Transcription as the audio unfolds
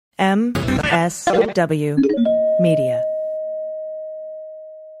MSW Media.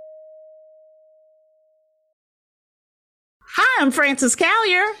 Hi, I'm Frances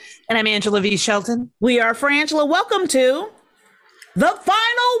Callier. And I'm Angela V. Shelton. We are Frangela. Welcome to The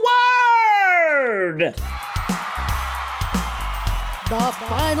Final Word. The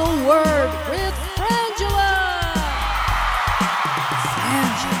Final Word with Frangela.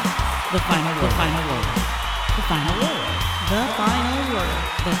 The final word. The final word. The final word. The final word.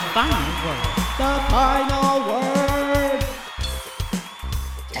 The final word. The Final Word.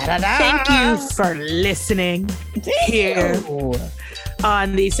 Da-da-da. Thank you for listening here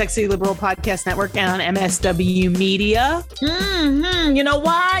on the Sexy Liberal Podcast Network and on MSW Media. Mm-hmm. You know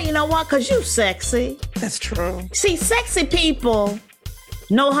why? You know why? Because you sexy. That's true. See, sexy people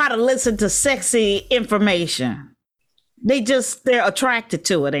know how to listen to sexy information. They're attracted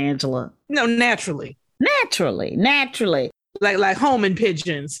to it, Angela. No, naturally. Naturally. Like homing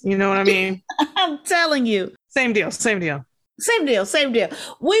pigeons. You know what I mean? I'm telling you. Same deal. Same deal.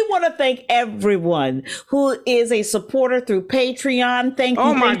 We want to thank everyone who is a supporter through Patreon. Thank you.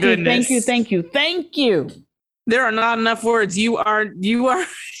 Oh my goodness. Thank you. There are not enough words. You are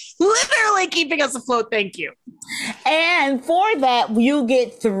literally keeping us afloat. Thank you. And for that, you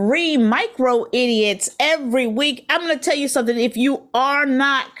get 3 micro idiots every week. I'm going to tell you something. If you are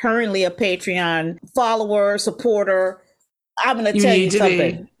not currently a Patreon follower, supporter, I'm going to tell you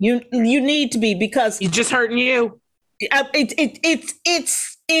something. You need to be, because You're just hurting you. It's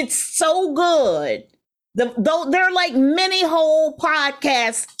so good. They're like mini whole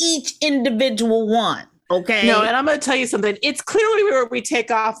podcasts, each individual one. Okay. No, and I'm going to tell you something. It's clearly where we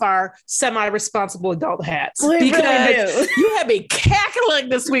take off our semi-responsible adult hats. We really do. You had me cackling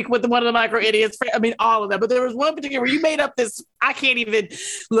this week with one of the micro idiots. I mean, all of them. But there was one particular where you made up this. I can't even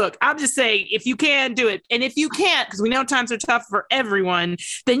look. I'm just saying, if you can, do it. And if you can't, because we know times are tough for everyone,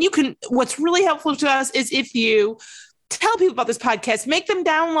 then you can. What's really helpful to us is if you tell people about this podcast, make them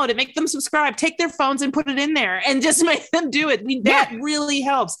download it, make them subscribe, take their phones and put it in there and just make them do it. That really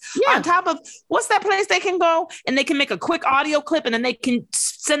helps. Yeah. On top of, what's that place they can go and they can make a quick audio clip and then they can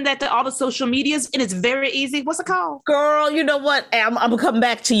send that to all the social medias and it's very easy. What's it called? Girl, you know what? I'm going to come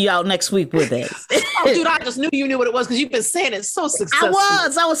back to you out next week with it. Oh, dude, I just knew you knew what it was because you've been saying it so successful. I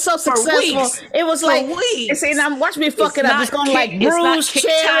was so successful. It was like, see, now watch me fuck it up. It's going like bruised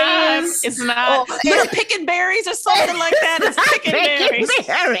cherries. It's not little picking berries or something like that. It's picking berries. It's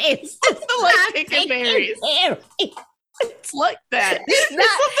like picking berries. It's like that.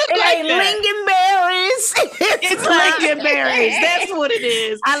 It ain't lingonberries. It's lingonberries. That's what it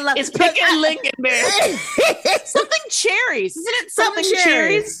is. It's picking lingonberries. Something cherries. Isn't it something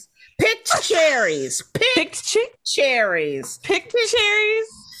cherries? Picked cherries. Picked cherries. Picked cherries.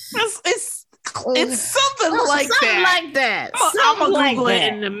 It's something like that. I'm going to Google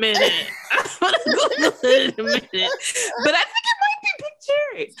it in a minute. But I think it might be picked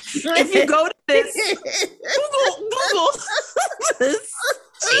cherries. If you go to this, Google this.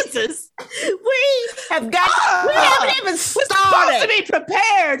 Jesus. We haven't even started. We're supposed to be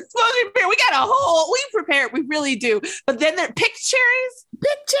prepared. We got we prepared. We really do. But then they're picked cherries?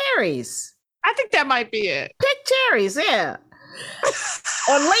 Picked cherries. I think that might be it. Picked cherries, yeah.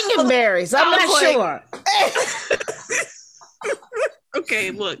 Or lingonberries. I'm not sure.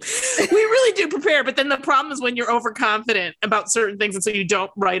 Okay, look, we really do prepare, but then the problem is when you're overconfident about certain things and so you don't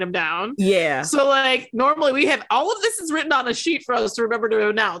write them down. Yeah. So like normally we have all of this is written on a sheet for us to remember to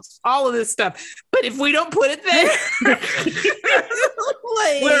announce all of this stuff. But if we don't put it there,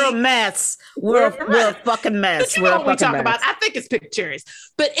 we're a mess. We're a fucking mess. But you know what we talk about? I think it's picked cherries,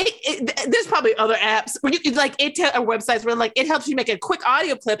 but there's probably other apps where you can or websites where like it helps you make a quick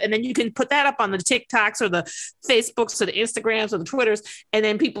audio clip and then you can put that up on the TikToks or the Facebooks or the Instagrams or the Twitters. And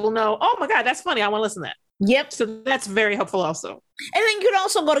then people know, oh my God, that's funny. I want to listen to that. Yep. So that's very helpful also. And then you can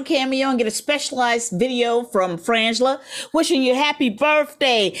also go to Cameo and get a specialized video from Frangela wishing you happy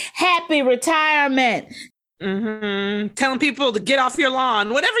birthday, happy retirement. Mm-hmm. Telling people to get off your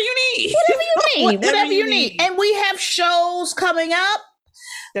lawn, whatever you need. Whatever you need. And we have shows coming up.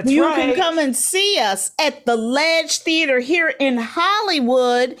 That's you right. can come and see us at the Ledge Theater here in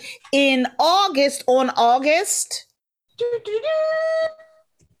Hollywood in August, on August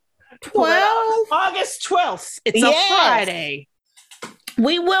 12th. August 12th. It's a Friday.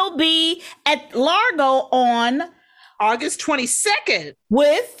 We will be at Largo on August 22nd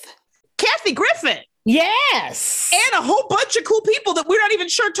with Kathy Griffin. Yes. And a whole bunch of cool people that we're not even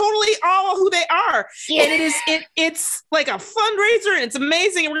sure totally all who they are. Yeah. And it's like a fundraiser and it's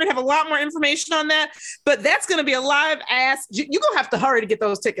amazing. And we're going to have a lot more information on that. But that's going to be a live ass. You're going to have to hurry to get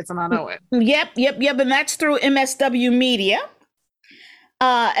those tickets, and I know it. Yep. And that's through MSW Media.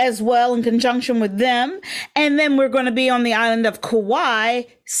 as well in conjunction with them. And then we're going to be on the island of Kauai,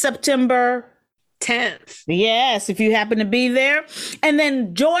 September 10th. Yes, if you happen to be there. And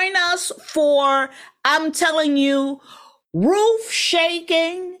then join us for, I'm telling you, roof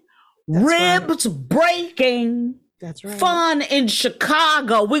shaking, ribs breaking. That's right. Fun in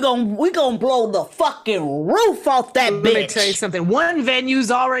Chicago. We gonna blow the fucking roof off that bitch. Let me tell you something. One venue's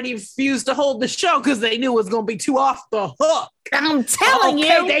already refused to hold the show because they knew it was gonna be too off the hook. I'm telling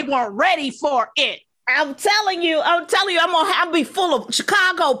you, they weren't ready for it. I'm telling you, I'm gonna be full of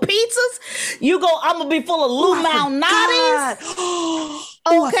Chicago pizzas. I'm gonna be full of Lou Malnati's.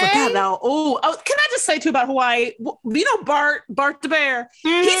 Oh, I forgot now. Oh, can I just say too about Hawaii? You know Bart the Bear?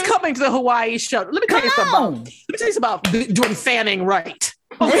 Mm-hmm. He's coming to the Hawaii show. Let me tell you something about doing fanning right.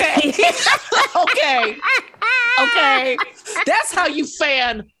 Okay. Okay. That's how you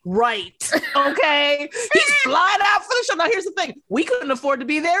fan right. Okay. He's flying out for the show. Now, here's the thing. We couldn't afford to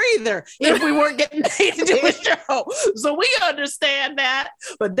be there either if we weren't getting paid to do the show. So we understand that,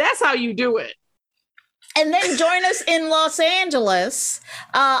 but that's how you do it. And then join us in Los Angeles,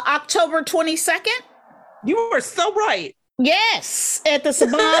 October 22nd. You were so right. Yes, at the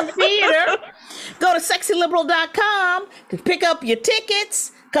Saban Theater. Go to sexyliberal.com to pick up your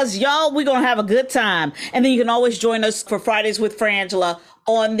tickets because, y'all, we're going to have a good time. And then you can always join us for Fridays with Frangela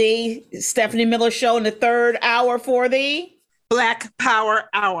on the Stephanie Miller Show in the third hour for the Black Power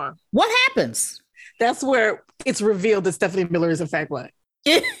Hour. What happens? That's where it's revealed that Stephanie Miller is in fact black.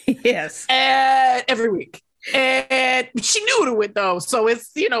 Yes. Every week. And she knew to it though. So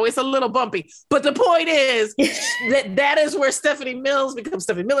it's a little bumpy. But the point is that is where Stephanie Mills becomes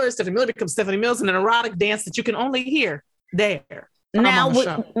Stephanie Miller. Stephanie Miller becomes Stephanie Mills in an erotic dance that you can only hear there. Now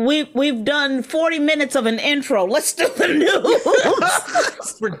we've done 40 minutes of an intro. Let's do the news.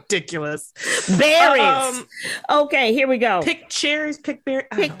 It's ridiculous. Berries. Okay, here we go. Pick cherries, pick berries.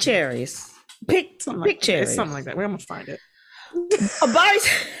 Pick cherries. Pick cherries. Something like that. Where am I gonna find it? A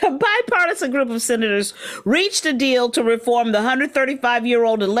bipartisan group of senators reached a deal to reform the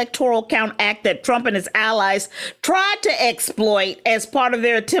 135-year-old Electoral Count Act that Trump and his allies tried to exploit as part of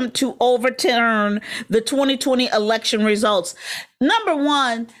their attempt to overturn the 2020 election results. Number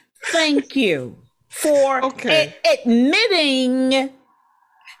one, thank you for admitting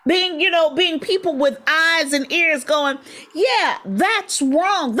being people with eyes and ears going, yeah, that's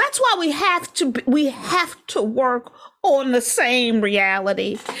wrong. That's why we have to work on the same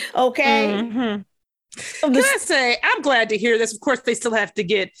reality. Okay. Mm-hmm. Can I say, I'm glad to hear this. Of course, they still have to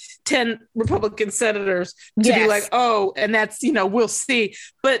get 10 Republican senators to be like, oh, and that's, we'll see.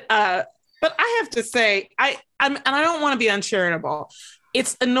 But I have to say, I don't want to be uncharitable.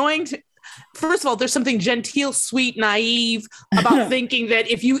 It's annoying to, first of all, there's something genteel, sweet, naive about thinking that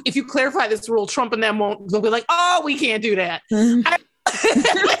if you clarify this rule, Trump and them they'll be like, oh, we can't do that. Mm-hmm.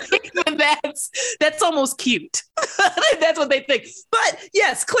 That's almost cute. That's what they think. But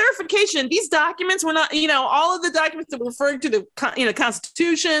yes, clarification. These documents were not, all of the documents that were referring to the,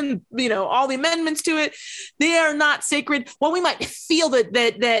 Constitution, all the amendments to it, they are not sacred. While we might feel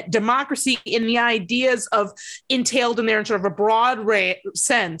that democracy and the ideas of entailed in there in sort of a broad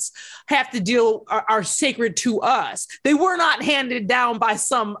sense have to are sacred to us. They were not handed down by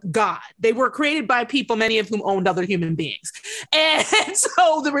some god. They were created by people, many of whom owned other human beings. And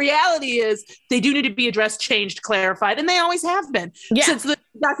so the reality is they do need to be addressed, changed, clarified, and they always have been. Yeah. Since the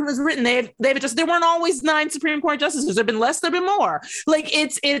document was written, they've adjusted. There weren't always 9 Supreme Court justices. There've been less, there've been more. Like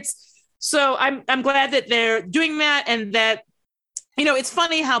it's so I'm glad that they're doing that, and that it's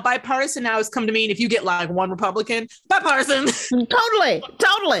funny how bipartisan now has come to mean if you get like one Republican, bipartisan. Totally.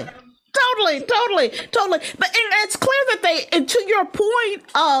 But it's clear that they, to your point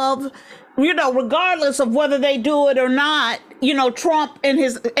of, regardless of whether they do it or not, Trump and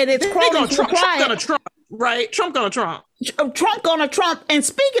its cronies Trump gonna Trump, right? Trump gonna Trump. Trump gonna Trump. And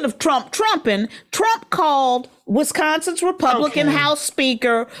speaking of trumping, Trump called Wisconsin's Republican House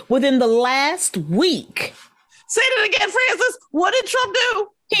Speaker within the last week. Say that again, Francis. What did Trump do?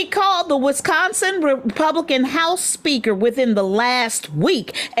 He called the Wisconsin Republican House Speaker within the last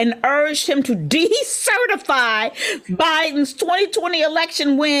week and urged him to decertify Biden's 2020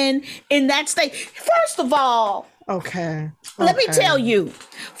 election win in that state. First of all, let me tell you,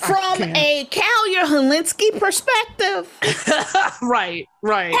 from a Kalyer-Holinsky perspective, right.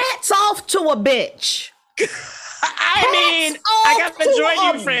 Hats off to a bitch. I gotta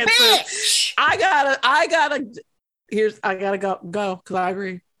join you, Francis. I gotta go because I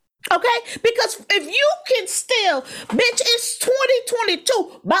agree. Okay, because if you can still, bitch, it's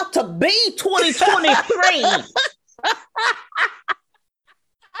 2022, about to be 2023.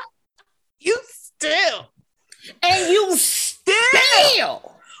 You still. And you still Still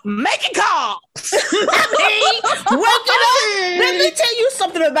making calls. Working on. Let me tell you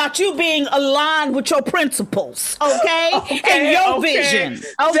something about you being aligned with your principles, okay? And your vision,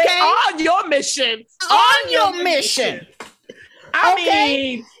 okay? Stay on your mission. On your mission. I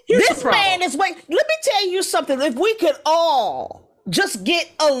mean, this man is wait. Let me tell you something. If we could all just get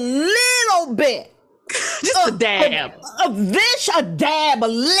a little bit, just a dab, a dab, a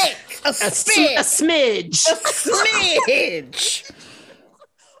lick, a smidge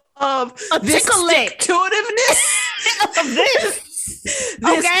of a this stick-to-itiveness of this.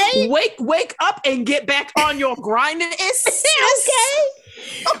 Okay, wake up and get back on your grinding.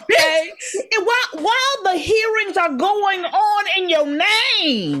 Okay. And while the hearings are going on in your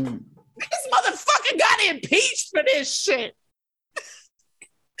name, this motherfucker got impeached for this shit.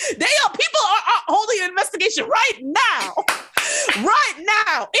 People are holding an investigation right now. Right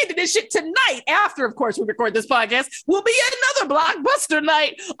now, into this shit tonight. After, of course, we record this podcast, will be another blockbuster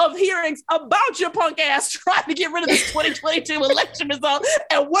night of hearings about your punk ass trying to get rid of this 2022 election result.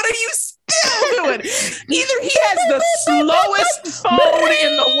 And what are you still doing? Either he has the slowest phone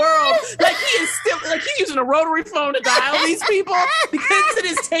in the world, like he's using a rotary phone to dial these people because it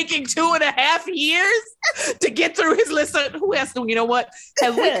is taking 2.5 years to get through his list. Who has to? You know what?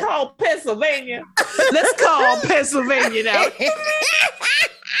 Have we called Pennsylvania? Let's call Pennsylvania now.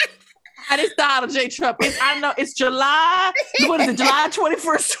 And it's Donald J. Trump. I know it's July. What is it? July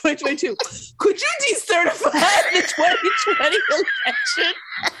 21st, 2022. Could you decertify the 2020 election?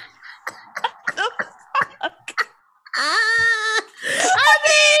 I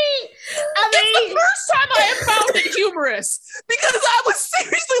mean, it's the first time I have found it humorous because I was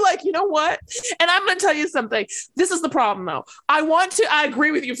seriously like, you know what? And I'm going to tell you something. This is the problem, though. I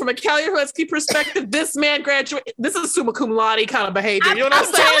agree with you from a Kalinowski perspective. This man graduated. This is summa cum laude kind of behavior. You know what I'm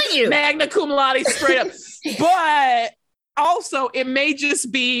saying? Telling you. Magna cum laude, straight up. But also, it may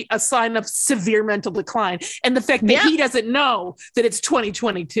just be a sign of severe mental decline, and the fact that he doesn't know that it's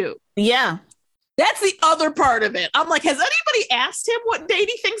 2022. Yeah. That's the other part of it. I'm like, has anybody asked him what date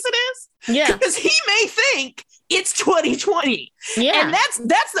he thinks it is? Yeah. Because he may think it's 2020. Yeah. And that's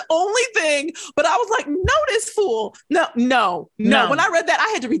the only thing. But I was like, no, this fool. No. When I read that, I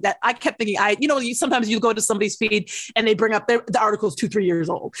had to read that. I kept thinking, sometimes you go to somebody's feed and they bring up the article's 2-3 years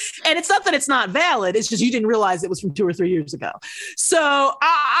old. And it's not that it's not valid. It's just you didn't realize it was from 2 or 3 years ago. So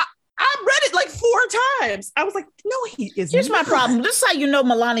I read it like 4 times. I was like, no, he isn't. Here's my problem. This is how you know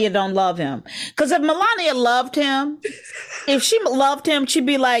Melania don't love him. Because if Melania loved him, if she loved him, she'd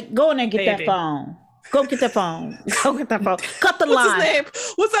be like, go in there and get that phone. Go get that phone. Go get that phone. Cut the line. What's his name?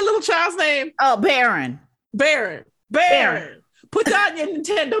 What's that little child's name? Oh, Baron. Put down your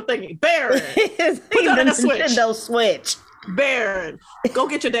Nintendo thingy. Baron. Put down the Switch. Nintendo Switch. Baron, go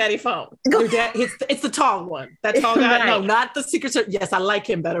get your daddy phone. Your dad, it's the tall one. That tall guy. Right. No, not the Secret Service. Yes, I like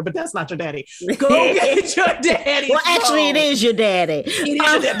him better, but that's not your daddy. Go get your daddy. Well, actually, it is your daddy. It is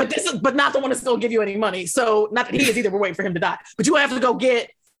your dad, but not the one that's gonna give you any money. So not that he is either. We're waiting for him to die. But you have to go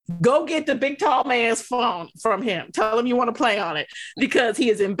get the big tall man's phone from him. Tell him you want to play on it because he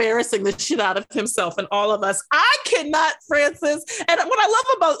is embarrassing the shit out of himself and all of us. I cannot, Francis. And what I love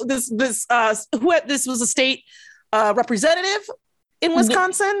about this was a state representative in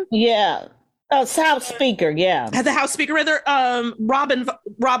Wisconsin. Yeah. House Speaker, yeah. The House Speaker, rather,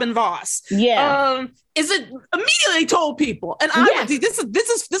 Robin Voss. Yeah. Is it immediately told people, and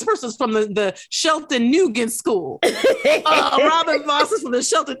this person's from the Shelton Nugent School. Robin Voss is from the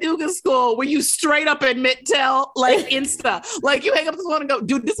Shelton Nugent School, where you straight up admit tell like Insta, like you hang up the phone and go,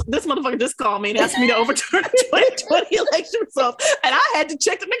 dude, this motherfucker just called me and asked me to overturn the 2020 election result, and I had to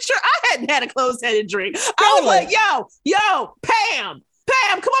check to make sure I hadn't had a closed-headed drink. I was like, yo, Pam,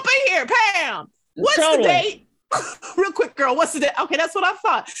 come up in here, Pam. What's the date? Real quick, girl, what's the date? Okay, that's what I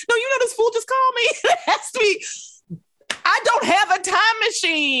thought. No, this fool just called me. It has to be. I don't have a time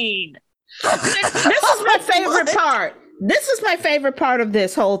machine. This is my favorite part. This is my favorite part of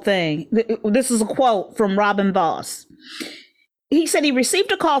this whole thing. This is a quote from Robin Voss. He said he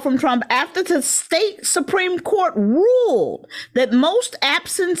received a call from Trump after the state Supreme Court ruled that most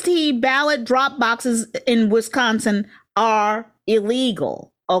absentee ballot drop boxes in Wisconsin are illegal.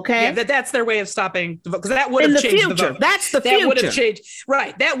 Okay. Yeah, that's their way of stopping the vote, because that would have changed the vote. That's the future. That would have changed.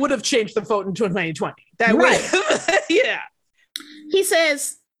 Right. That would have changed the vote in 2020. That right. Yeah. He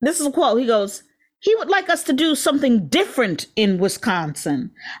says, this is a quote. He goes, he would like us to do something different in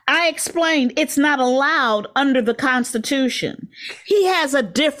Wisconsin. I explained it's not allowed under the Constitution. He has a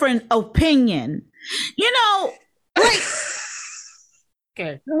different opinion.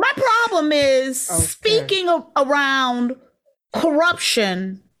 Okay. My problem is speaking around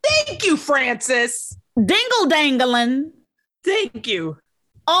corruption. Thank you, Francis. Dingle dangling. Thank you.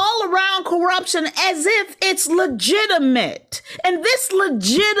 All around corruption as if it's legitimate. And this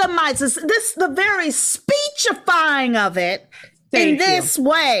legitimizes the very speechifying of it in this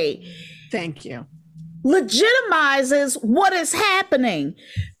way. Thank you. Legitimizes what is happening.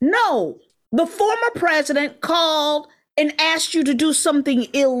 No, the former president called and asked you to do something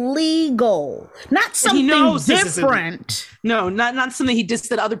illegal, not something different. No, not something he just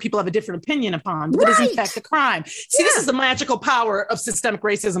said other people have a different opinion upon, but it is in fact a crime. See, this is the magical power of systemic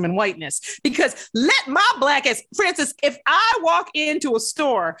racism and whiteness. Because let my black ass, Francis, if I walk into a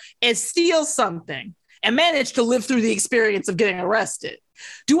store and steal something and manage to live through the experience of getting arrested,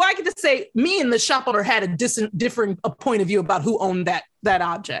 do I get to say me and the shop owner had a different point of view about who owned that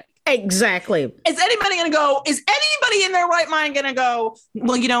object? Exactly. Is anybody in their right mind going to go,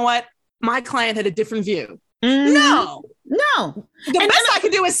 well, you know what? My client had a different view. Mm-hmm. No. The best I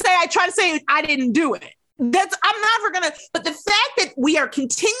can do is say, I try to say I didn't do it. I'm never going to, but the fact that we are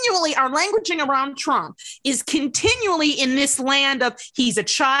continually, our languaging around Trump is continually in this land of he's a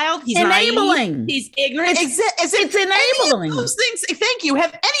child, he's enabling, naive, he's ignorant. It's enabling. Those things, thank you,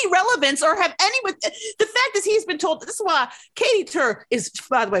 have any relevance or have any with the fact that he's been told. This is why Katie Tur is,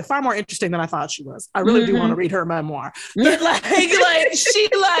 by the way, far more interesting than I thought she was. I really do want to read her memoir. But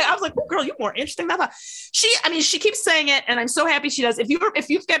I was like, oh, girl, you're more interesting than I thought. She keeps saying it, and I'm so happy she does. If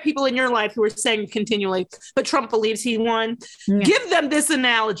you've got people in your life who are saying continually, but Trump believes he won. Yeah. Give them this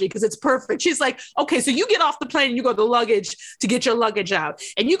analogy because it's perfect. She's like, okay, so you get off the plane and you go to the luggage to get your luggage out,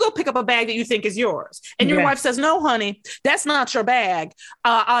 and you go pick up a bag that you think is yours. And your wife says, no, honey, that's not your bag.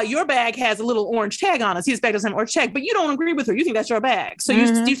 Your bag has a little orange tag on it. See, this bag doesn't have an orange tag, but you don't agree with her. You think that's your bag. So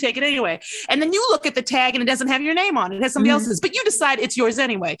you take it anyway. And then you look at the tag and it doesn't have your name on it. It has somebody else's, but you decide it's yours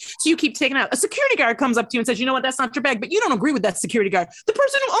anyway. So you keep taking it out. A security guard comes up to you and says, you know what, that's not your bag, but you don't agree with that security guard. The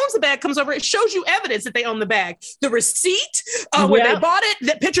person who owns the bag comes over. It shows you evidence that they own the bag, the receipt where they bought it,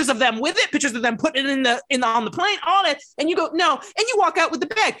 the pictures of them with it, pictures of them putting it on the plane, all that, and you go no, and you walk out with the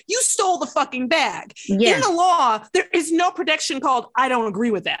bag. You stole the fucking bag. In the law, there is no protection called I don't agree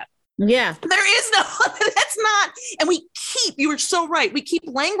with that. Yeah, there is no. That's not. And you were so right. We keep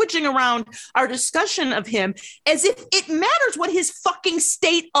languaging around our discussion of him as if it matters what his fucking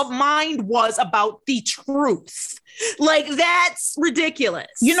state of mind was about the truth. Like, that's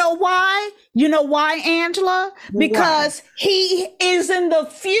ridiculous. You know why? Angela? Because he is in the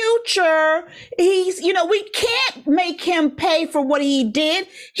future. We can't make him pay for what he did.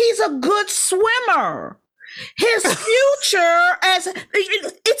 He's a good swimmer. His future,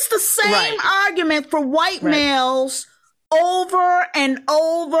 it's the same argument for white males over and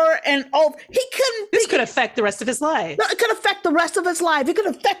over and over. This could affect the rest of his life. It could affect the rest of his life. It could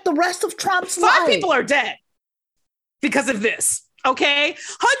affect the rest of Trump's life. 5 people are dead because of this. Okay,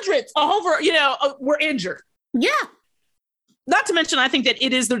 hundreds were injured. Yeah. Not to mention, I think that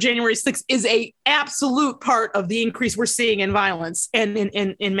it is the January 6th is a absolute part of the increase we're seeing in violence and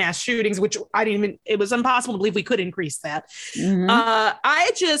in mass shootings, which it was impossible to believe we could increase that. Mm-hmm.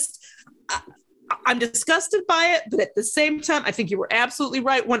 I'm disgusted by it, but at the same time, I think you were absolutely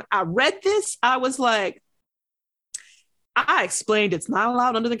right. When I read this, I was like, I explained it's not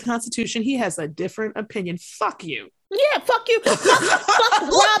allowed under the Constitution. He has a different opinion. Fuck you. Yeah, fuck you. Fuck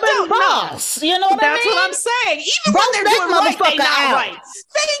Robin Boss. You know what I mean? That's what I'm saying. Even when they're doing right, they're not right.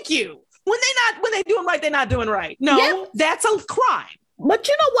 Thank you. When they're doing right, they're not doing right. No, that's a crime. But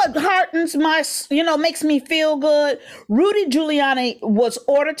you know what heartens makes me feel good? Rudy Giuliani was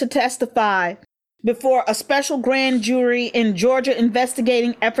ordered to testify before a special grand jury in Georgia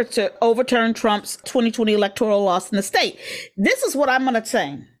investigating efforts to overturn Trump's 2020 electoral loss in the state. This is what I'm going to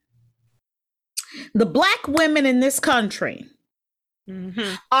say. The Black women in this country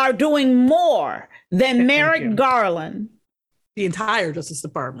are doing more than Merrick Garland. The entire Justice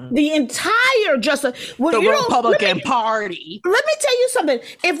Department. The Republican Party. Let me tell you something.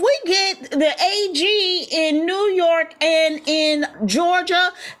 If we get the AG in New York and in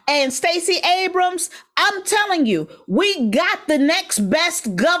Georgia and Stacey Abrams, I'm telling you, we got the next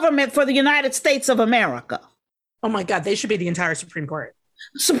best government for the United States of America. Oh my God, they should be the entire Supreme Court.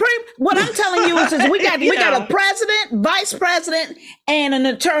 What I'm telling you is we got a president, vice president, and an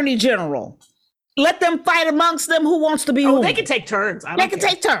attorney general. Let them fight amongst them who wants to be who. They can take turns. They can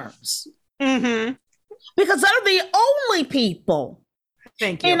take turns. Mm-hmm. Because they're the only people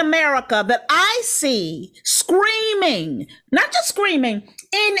in America that I see screaming, not just screaming,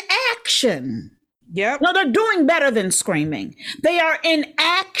 in action. Yep. No, they're doing better than screaming. They are in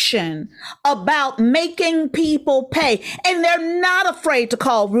action about making people pay. And they're not afraid to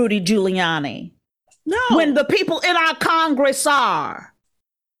call Rudy Giuliani. No. When the people in our Congress are.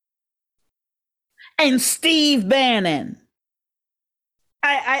 And Steve Bannon.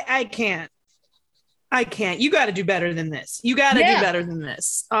 I can't. I can't. You got to do better than this. You got to do better than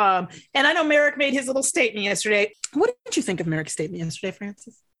this. And I know Merrick made his little statement yesterday. What did you think of Merrick's statement yesterday,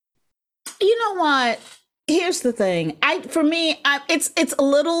 Frances? You know what? Here's the thing. It's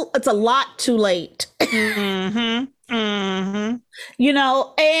a lot too late. Mm-hmm. Mm-hmm.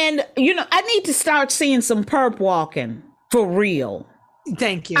 I need to start seeing some perp walking for real.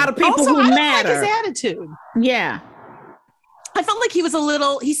 Thank you. Out of people also, who I don't matter. like his attitude. Yeah. I felt like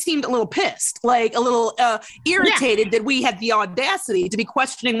he seemed a little pissed, like a little irritated that we had the audacity to be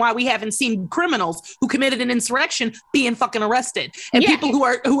questioning why we haven't seen criminals who committed an insurrection being fucking arrested, and people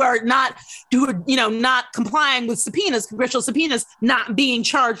who are not complying with subpoenas, congressional subpoenas, not being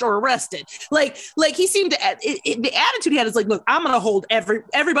charged or arrested. Like he seemed to, the attitude he had is like, look, I'm going to hold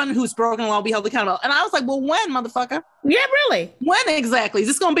everyone who's broken the law will be held accountable. And I was like, well, when, motherfucker? Yeah, really? When exactly? Is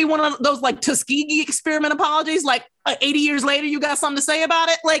this going to be one of those like Tuskegee experiment apologies? Like 80 years later, you got something to say about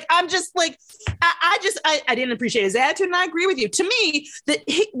it? Like, I'm just like, I didn't appreciate his attitude, and I agree with you. To me,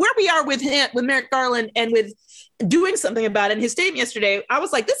 where we are with him, with Merrick Garland, and with doing something about it, in his statement yesterday, I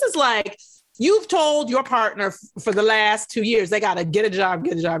was like, this is like, you've told your partner for the last 2 years, they got to get a job,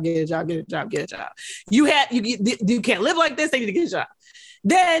 get a job, get a job, get a job, get a job. You can't live like this. They need to get a job.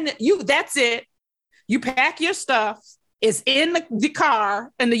 Then that's it. You pack your stuff. Is in the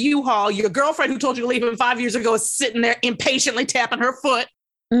car in the U-Haul. Your girlfriend who told you to leave him 5 years ago is sitting there impatiently tapping her foot.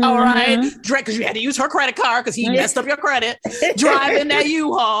 Mm-hmm. All right. Because you had to use her credit card because he messed up your credit. Driving that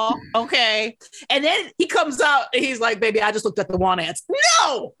U-Haul. Okay. And then he comes out and he's like, baby, I just looked at the want ads.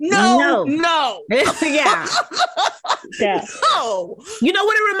 No. Yeah. Yeah. No. You know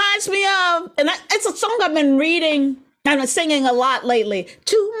what it reminds me of? And it's a song I've been reading and singing a lot lately.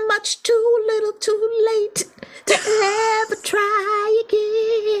 Too much, too little, too late to ever try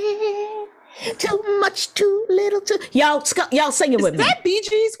again. Too much, too little, too... Y'all sing it with me. Is that Bee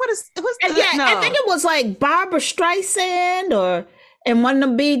Gees? What's that? No. I think it was like Barbara Streisand and one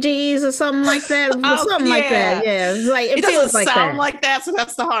of the Bee Gees or something like that. Something like that. Yeah. It's like, it feels doesn't like sound that. like that, so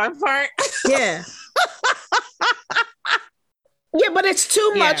that's the hard part. Yeah. Yeah, but it's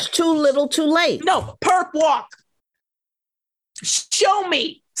too much, too little, too late. No, perp walk. Show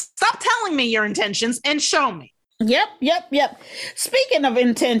me. Stop telling me your intentions and show me. Yep. Speaking of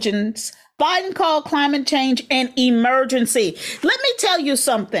intentions, Biden called climate change an emergency. Let me tell you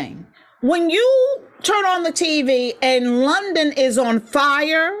something. When you turn on the TV and London is on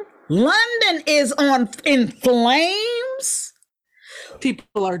fire, London is in flames.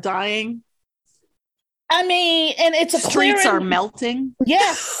 People are dying. I mean, and it's a streets are melting.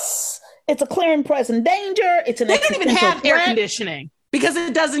 Yes. It's a clear and present danger. It's an They don't even have threat. air conditioning because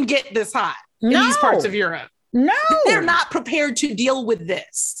it doesn't get this hot in these parts of Europe. No. They're not prepared to deal with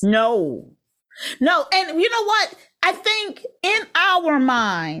this. No. And you know what? I think in our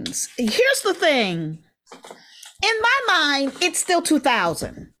minds, here's the thing. In my mind, it's still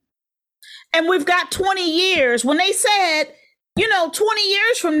 2000. And we've got 20 years. When they said, 20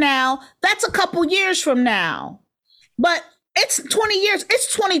 years from now, that's a couple years from now. But it's 20 years.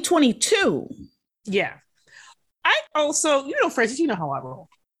 It's 2022. Yeah. I also, Frances, you know how I roll.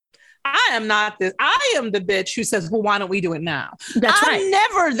 I am the bitch who says, well, why don't we do it now? That's right.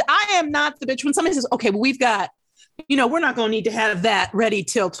 I am not the bitch when somebody says, okay, well, we've got, we're not going to need to have that ready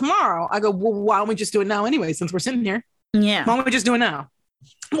till tomorrow. I go, well, why don't we just do it now anyway, since we're sitting here? Yeah. Why don't we just do it now?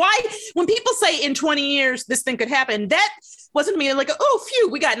 Why, when people say in 20 years, this thing could happen, that wasn't me like, oh, phew,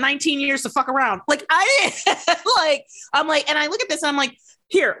 we got 19 years to fuck around. Like I'm like, and I look at this and I'm like,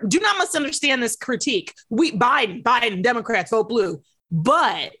 here, do not misunderstand this critique. Biden, Democrats, vote blue.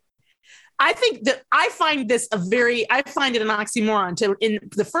 But I think that I find it an oxymoron in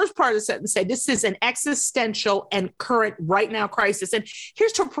the first part of the sentence say this is an existential and current right now crisis. And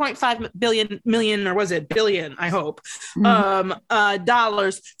here's $2.5 billion, I hope,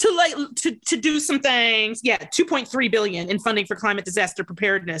 dollars to do some things. Yeah, 2.3 billion in funding for climate disaster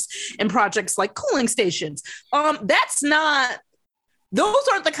preparedness and projects like cooling stations. Those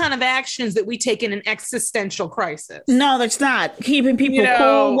aren't the kind of actions that we take in an existential crisis. No, that's not. Keeping people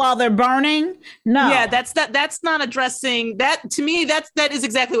cool while they're burning. No. Yeah, that's not addressing that. To me, that is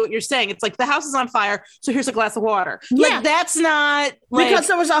exactly what you're saying. It's like the house is on fire, so here's a glass of water. Yeah. Like that's not because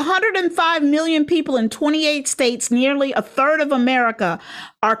there was 105 million people in 28 states, nearly a third of America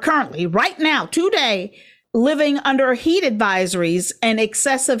are currently right now, today, living under heat advisories and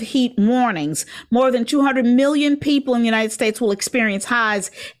excessive heat warnings. More than 200 million people in the United States will experience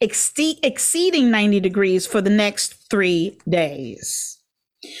highs exceeding 90 degrees for the next 3 days.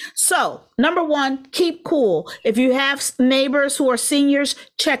 So, number one, keep cool. If you have neighbors who are seniors,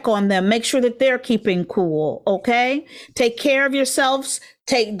 check on them. Make sure that they're keeping cool, okay? Take care of yourselves.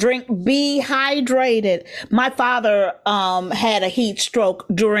 be hydrated. My father had a heat stroke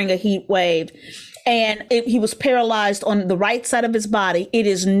during a heat wave, and he was paralyzed on the right side of his body. It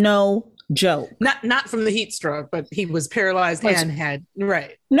is no joke. Not from the heat stroke, but he was paralyzed and had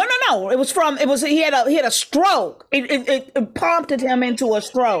right. No. He had a stroke. It prompted him into a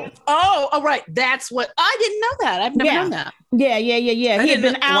stroke. Oh, right. That's what I didn't know that. I've never known that. Yeah. He had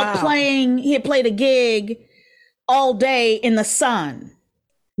been out playing. He had played a gig all day in the sun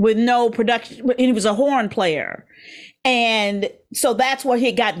with no production. He was a horn player. And so that's why he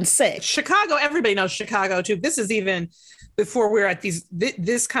had gotten sick. Chicago, everybody knows Chicago too. This is even before we're at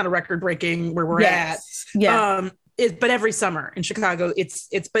this kind of record breaking where we're at. Yeah. But every summer in Chicago,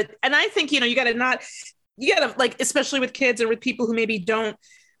 and I think, you gotta like, especially with kids or with people who maybe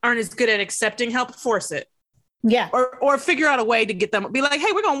aren't as good at accepting help, force it. Yeah. Or figure out a way to get them, be like,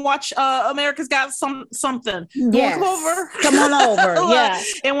 hey, we're going to watch America's Got Something. Yes. Come on over. Yeah.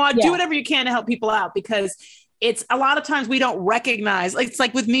 And do whatever you can to help people out, because it's a lot of times we don't recognize, like, it's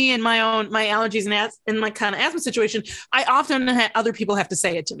like with me and my allergies and my kind of asthma situation, I often other people have to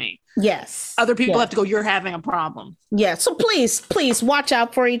say it to me. Yes. Other people have to go, you're having a problem. Yeah. So please watch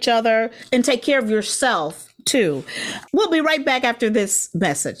out for each other and take care of yourself too. We'll be right back after this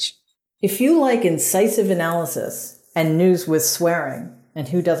message. If you like incisive analysis and news with swearing, and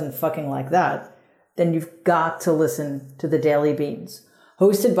who doesn't fucking like that, then you've got to listen to The Daily Beans.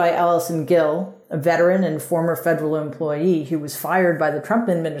 Hosted by Allison Gill, a veteran and former federal employee who was fired by the Trump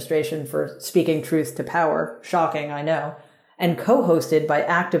administration for speaking truth to power. Shocking, I know. And co-hosted by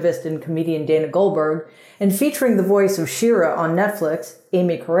activist and comedian Dana Goldberg, and featuring the voice of Shira on Netflix,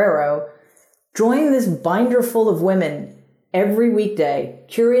 Amy Carrero. Join this binder full of women every weekday,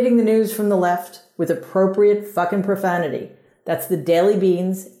 curating the news from the left with appropriate fucking profanity. That's The Daily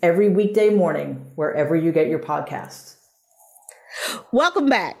Beans every weekday morning, wherever you get your podcasts. Welcome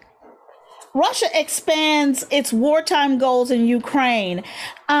back. Russia expands its wartime goals in Ukraine.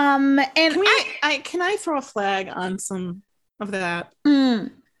 And can I throw a flag on some of that? I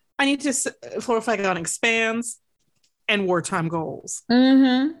need to throw a flag on expands and wartime goals.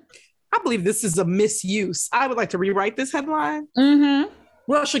 Mm-hmm. I believe this is a misuse. I would like to rewrite this headline. Mm-hmm.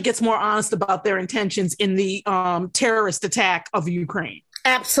 Russia gets more honest about their intentions in the terrorist attack of Ukraine.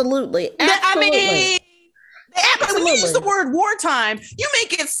 Absolutely. When you use the word wartime, you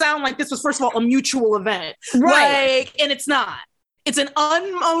make it sound like this was, first of all, a mutual event. Right. And it's not. It's an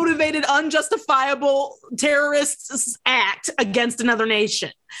unmotivated, unjustifiable terrorist act against another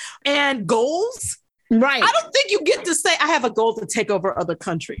nation. And goals? Right. I don't think you get to say, I have a goal to take over other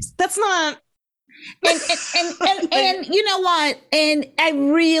countries. That's not. And you know what? And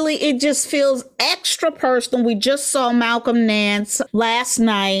it just feels extra personal. We just saw Malcolm Nance last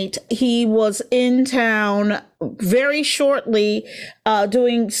night. He was in town very shortly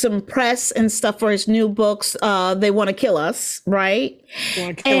doing some press and stuff for his new books. They Want to Kill Us, right? They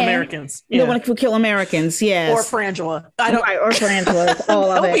want to kill Americans. Yeah. They want to kill Americans, yes. Or Frangela. Or Frangela. All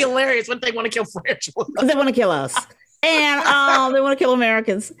of it. That would be hilarious when they want to kill Frangela. They want to kill us. And they want to kill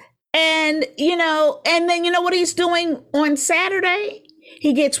Americans. And, then you know what he's doing on Saturday?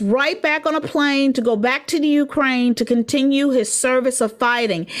 He gets right back on a plane to go back to the Ukraine to continue his service of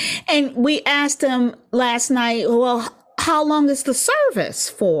fighting. And we asked him last night, well, how long is the service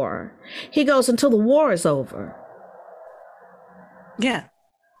for? He goes, until the war is over. Yeah.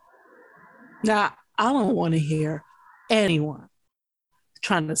 Now, I don't want to hear anyone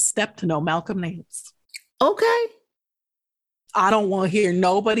trying to step to no Malcolm Nance. Okay. I don't want to hear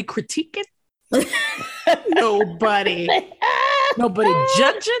nobody critiquing, nobody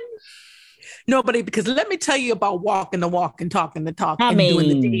judging, nobody, because let me tell you about walking the walk and talking the talk and doing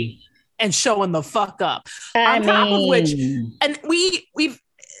the deed and showing the fuck up. On top of which, and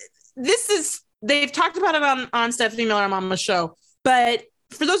they've talked about it on Stephanie Miller and Mama's show, but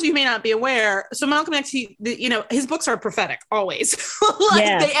for those of you who may not be aware, so Malcolm X, his books are prophetic always.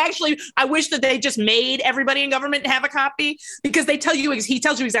 I wish that they just made everybody in government have a copy, because he tells you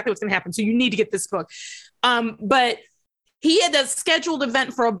exactly what's going to happen. So you need to get this book. But he had a scheduled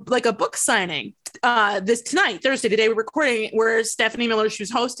event for a book signing tonight, Thursday, the day we're recording, where Stephanie Miller, she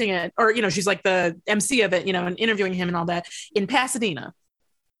was hosting it, or, she's like the MC of it, and interviewing him and all that in Pasadena.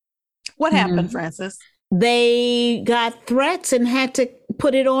 What happened, Frances? They got threats and had to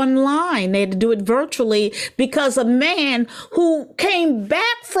put it online. They had to do it virtually because a man who came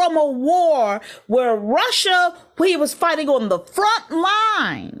back from a war where he was fighting on the front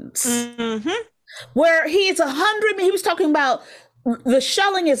lines, where he was talking about the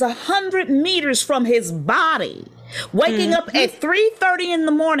shelling is 100 meters from his body. waking up at 3:30 in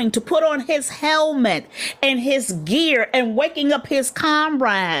the morning to put on his helmet and his gear and waking up his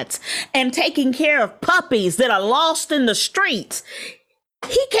comrades and taking care of puppies that are lost in the streets.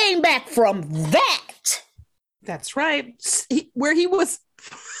 He came back from that. That's right. Where he was,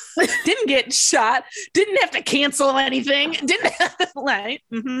 didn't get shot, didn't have to cancel anything, didn't have to, right?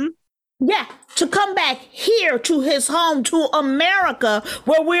 Mm-hmm. Yeah, to come back here to his home, to America,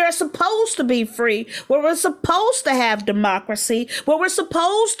 where we are supposed to be free, where we're supposed to have democracy, where we're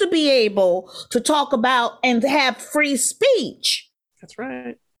supposed to be able to talk about and have free speech. That's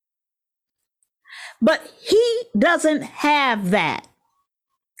right. But he doesn't have that.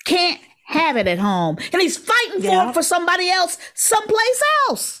 Can't have it at home. And he's fighting for it for somebody else, someplace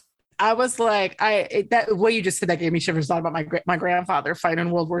else. I was like, that what you just said, that gave me shivers. Thought about my grandfather fighting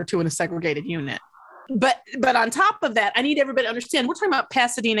in World War II in a segregated unit. But on top of that, I need everybody to understand we're talking about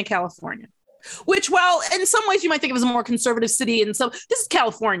Pasadena, California, which, well, in some ways you might think of as a more conservative city, and so this is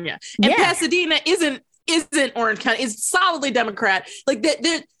California, and Pasadena isn't Orange County. It's solidly Democrat. Like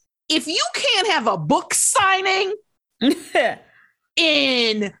that, if you can't have a book signing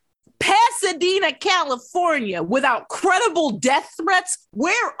in Pasadena, California, without credible death threats,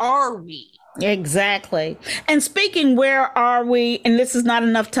 where are we? Exactly. And speaking, where are we? And this is not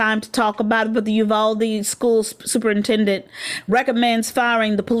enough time to talk about it, but the Uvalde school superintendent recommends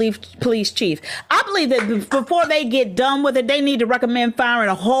firing the police chief. I believe that before they get done with it, they need to recommend firing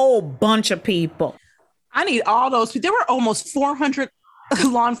a whole bunch of people. I need all those. There were almost 400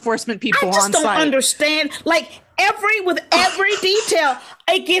 law enforcement people on site. I just don't understand. Like, with every detail,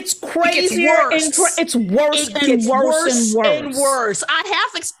 it gets crazier. It's worse and worse. I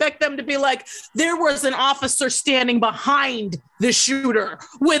half expect them to be like, there was an officer standing behind the shooter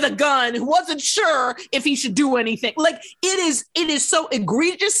with a gun who wasn't sure if he should do anything. Like, it is so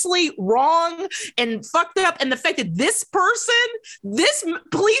egregiously wrong and fucked up. And the fact that this police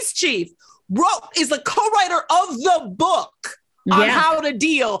chief is the co-writer of the book on how to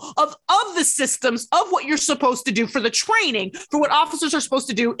deal of the systems of what you're supposed to do for the training for what officers are supposed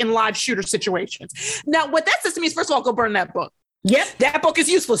to do in live shooter situations. Now, what that says to me is, first of all, go burn that book. Yep. That book is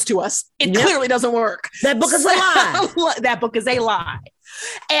useless to us. It clearly doesn't work. That book is a lie. That book is a lie.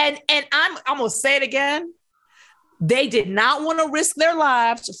 And I'm going to say it again. They did not want to risk their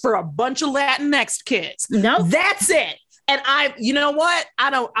lives for a bunch of Latinx kids. No. That's it. And you know what?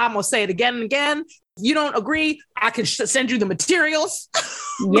 I'm going to say it again and again. You don't agree, I can send you the materials.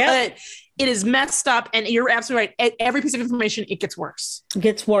 But it is messed up, and you're absolutely right. Every piece of information, it gets worse.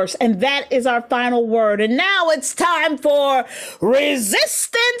 And that is our final word. And now it's time for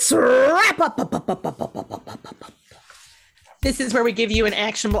Resistance Wrap-Up. This is where we give you an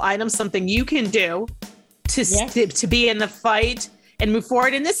actionable item, something you can do to be in the fight and move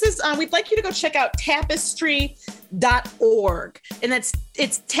forward. And this is, we'd like you to go check out tapestry.org. And it's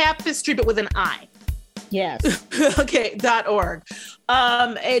tapestry, but with an I. Yes. Okay. .org.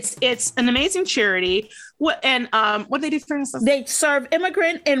 It's an amazing charity. What do they do for us? They serve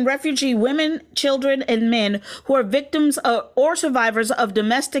immigrant and refugee women, children, and men who are victims or survivors of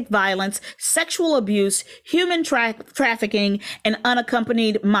domestic violence, sexual abuse, human trafficking, and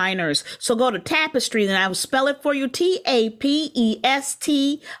unaccompanied minors. So go to Tapestry, and I will spell it for you: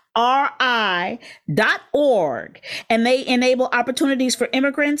 TAPESTRI.org. And they enable opportunities for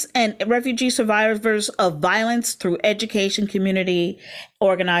immigrants and refugee survivors of violence through education, community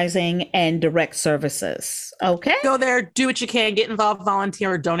organizing, and direct services. Okay? Go there, do what you can, get involved,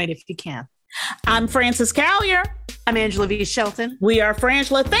 volunteer, or donate if you can. I'm Frances Callier. I'm Angela V. Shelton. We are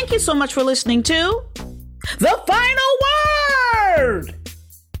Frangela. Thank you so much for listening to The Final Word.